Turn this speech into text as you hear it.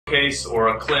showcase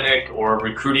or a clinic or a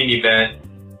recruiting event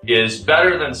is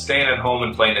better than staying at home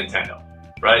and playing Nintendo,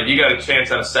 right? If you got a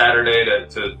chance on a Saturday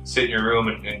to sit in your room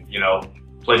and you know,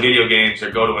 play video games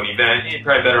or go to an event, you're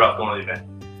probably better off going to the event.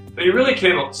 But you really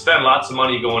can spend lots of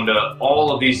money going to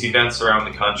all of these events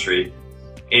around the country.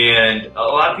 And a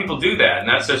lot of people do that, and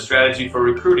that's their strategy for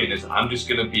recruiting is I'm just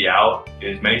gonna be out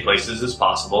in as many places as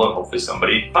possible and hopefully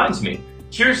somebody finds me.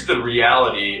 Here's the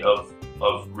reality of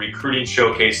recruiting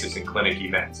showcases and clinic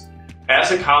events.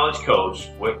 As a college coach,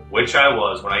 which I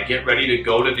was, when I get ready to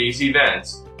go to these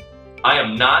events, I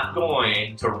am not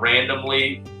going to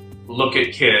randomly look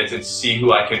at kids and see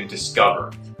who I can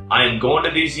discover. I am going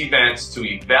to these events to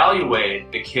evaluate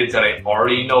the kids that I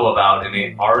already know about and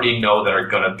they already know that are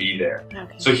gonna be there.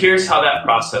 Okay. So here's how that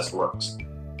process works.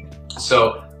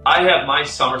 So I have my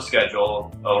summer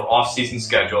schedule or off-season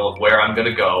schedule of where I'm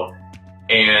gonna go,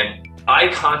 and I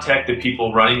contact the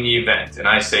people running the event and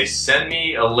I say, send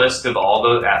me a list of all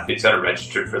the athletes that are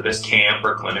registered for this camp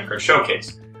or clinic or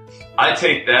showcase. I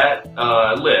take that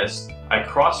list, I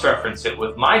cross-reference it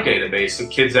with my database of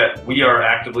kids that we are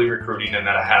actively recruiting and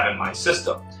that I have in my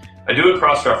system. I do a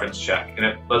cross-reference check,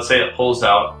 and let's say it pulls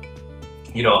out,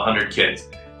 you know, 100 kids.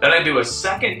 Then I do a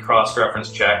second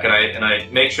cross-reference check, and I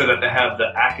make sure that they have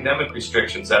the academic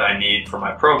restrictions that I need for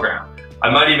my program. I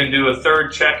might even do a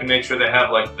third check and make sure they have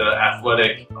like the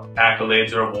athletic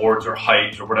accolades or awards or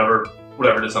height or whatever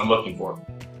it is I'm looking for.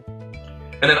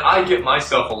 And then I get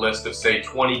myself a list of, say,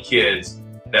 20 kids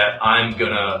that I'm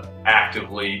gonna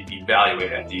actively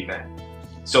evaluate at the event.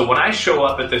 So when I show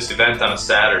up at this event on a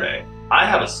Saturday, I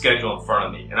have a schedule in front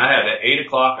of me, and I have at 8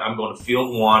 o'clock, I'm going to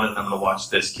field 1 and I'm gonna watch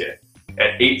this kid.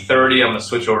 At 8:30, I'm gonna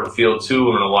switch over to field 2,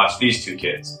 I'm gonna watch these 2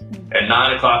 kids. At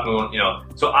 9 o'clock, you know,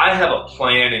 so I have a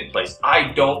plan in place.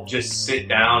 I don't just sit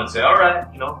down and say, all right,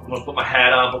 you know, I'm gonna put my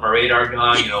hat on, put my radar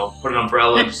gun, you know, put an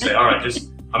umbrella, just say, all right,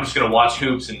 I'm just gonna watch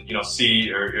hoops and, you know,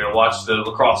 see, or, you know, watch the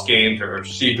lacrosse games or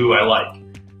see who I like.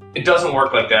 It doesn't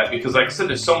work like that because, like I said,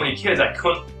 there's so many kids, I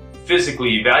couldn't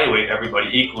physically evaluate everybody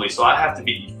equally, so I have to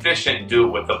be efficient and do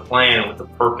it with a plan and with a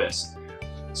purpose.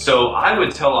 So I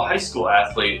would tell a high school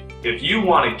athlete, if you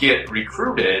want to get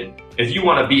recruited, if you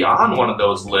want to be on one of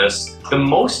those lists, the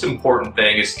most important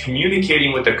thing is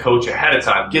communicating with the coach ahead of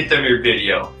time. Get them your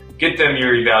video, get them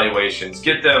your evaluations,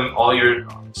 get them all your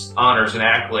honors and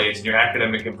accolades and your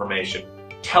academic information.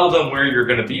 Tell them where you're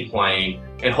going to be playing,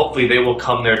 and hopefully they will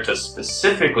come there to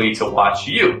specifically to watch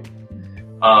you.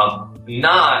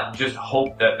 Not just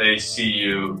hope that they see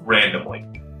you randomly.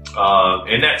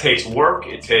 And that takes work,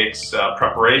 it takes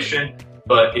preparation,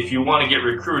 but if you want to get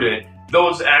recruited,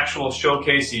 those actual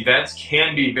showcase events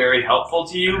can be very helpful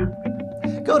to you.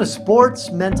 Go to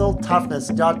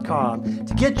sportsmentaltoughness.com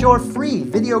to get your free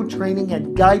video training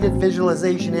and guided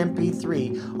visualization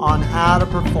MP3 on how to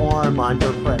perform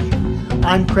under pressure.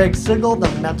 I'm Craig Sigel, the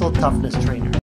Mental Toughness Trainer.